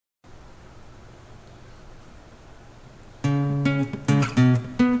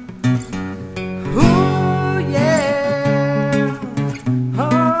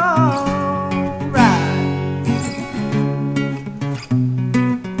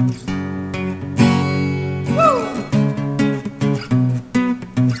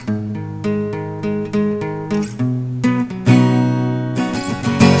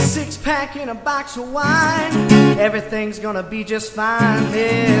box of wine. Everything's gonna be just fine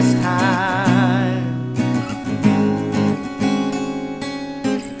this time.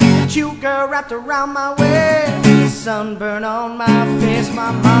 Cute girl wrapped around my waist, sunburn on my face.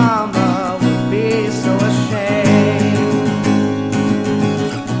 My mama would be so ashamed.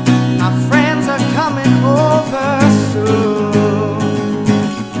 My friends are coming over soon.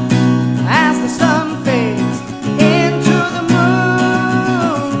 As the sun fades into the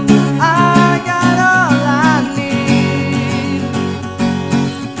moon, I got all I need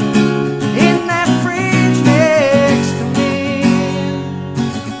in that fridge next to me.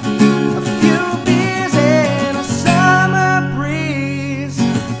 A few beers and a summer breeze,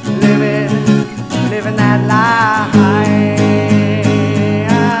 living that life,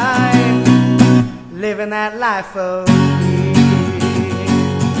 living that life of me.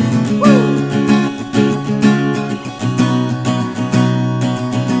 Woo!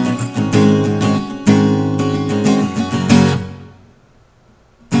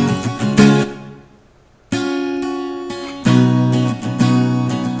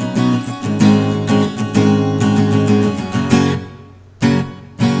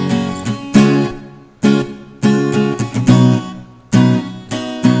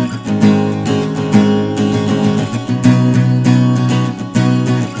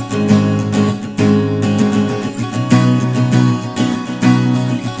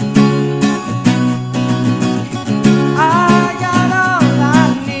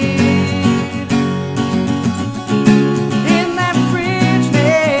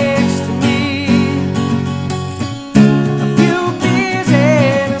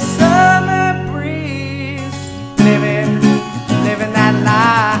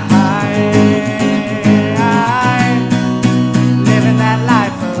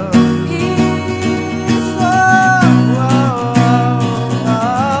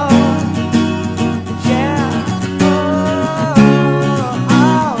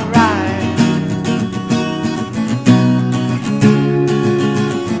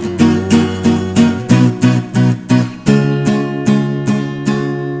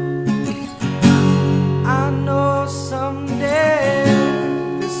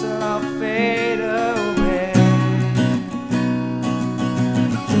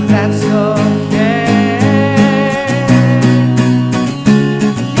 That's okay.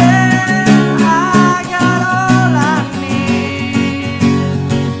 Yeah, I got all I need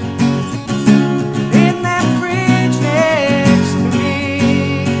in that fridge next to me.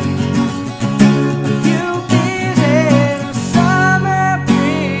 A few beers and a summer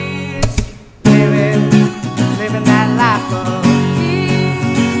breeze, living that life of ease.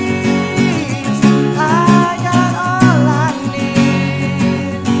 I got all I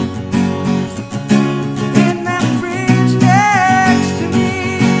need in that fridge next to me.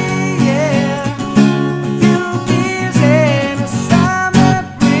 Yeah, a few beers and a summer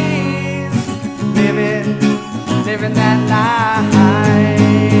breeze, living that life,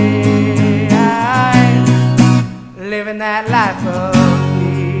 living that life of